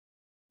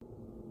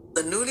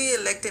The newly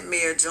elected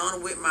mayor,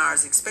 John Whitmire,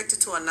 is expected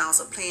to announce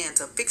a plan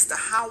to fix the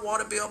high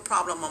water bill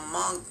problem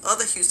among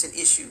other Houston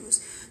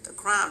issues. The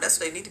crime, that's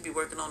what they need to be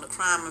working on, the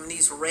crime on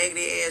these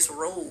raggedy ass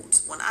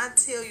roads. When I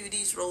tell you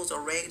these roads are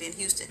raggedy in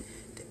Houston,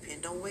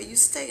 depending on where you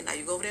stay. Now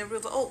you go over there in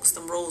River Oaks,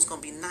 them roads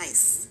gonna be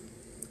nice.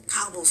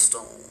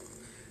 Cobblestone,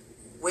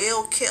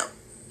 well kept.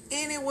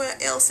 Anywhere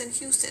else in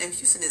Houston, and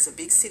Houston is a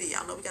big city,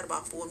 y'all know we got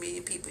about 4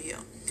 million people here.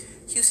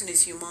 Houston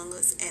is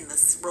humongous, and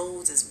the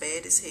roads is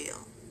bad as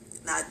hell.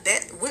 Now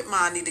that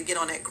Whitmire need to get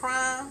on that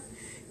crime.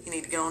 He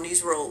need to get on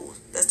these roads.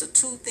 That's the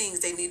two things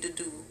they need to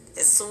do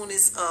as soon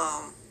as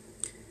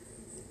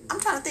I'm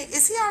trying to think.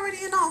 Is he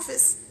already in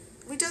office?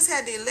 We just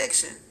had the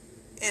election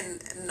in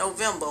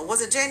November.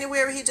 Was it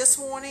January he just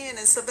sworn in,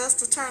 and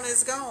Sylvester Turner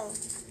is gone.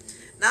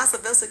 Now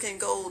Sylvester can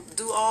go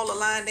do all the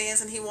line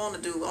dancing he want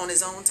to do on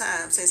his own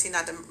time since he's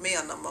not the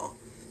mayor no more.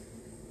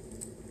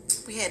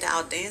 We had to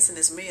out dancing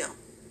this mayor.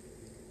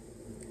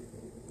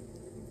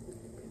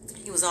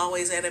 He was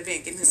always at an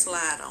event getting his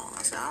slide on.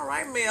 I said, all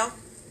right, Mel.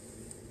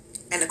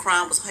 And the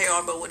crime was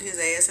horrible with his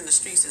ass, and the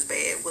streets is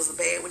bad. Was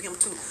bad with him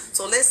too.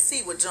 So let's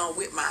see what John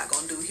Whitmire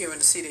gonna do here in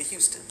the city of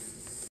Houston.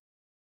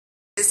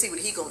 Let's see what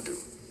he gonna do.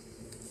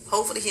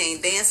 Hopefully he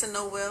ain't dancing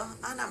nowhere.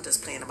 And I'm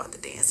just playing about the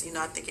dance. You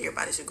know, I think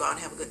everybody should go out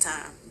and have a good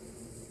time.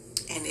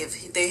 And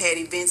if they had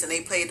events and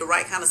they played the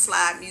right kind of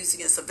slide music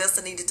and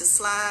Sylvester needed to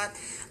slide,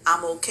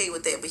 I'm okay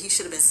with that. But he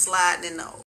should have been sliding in the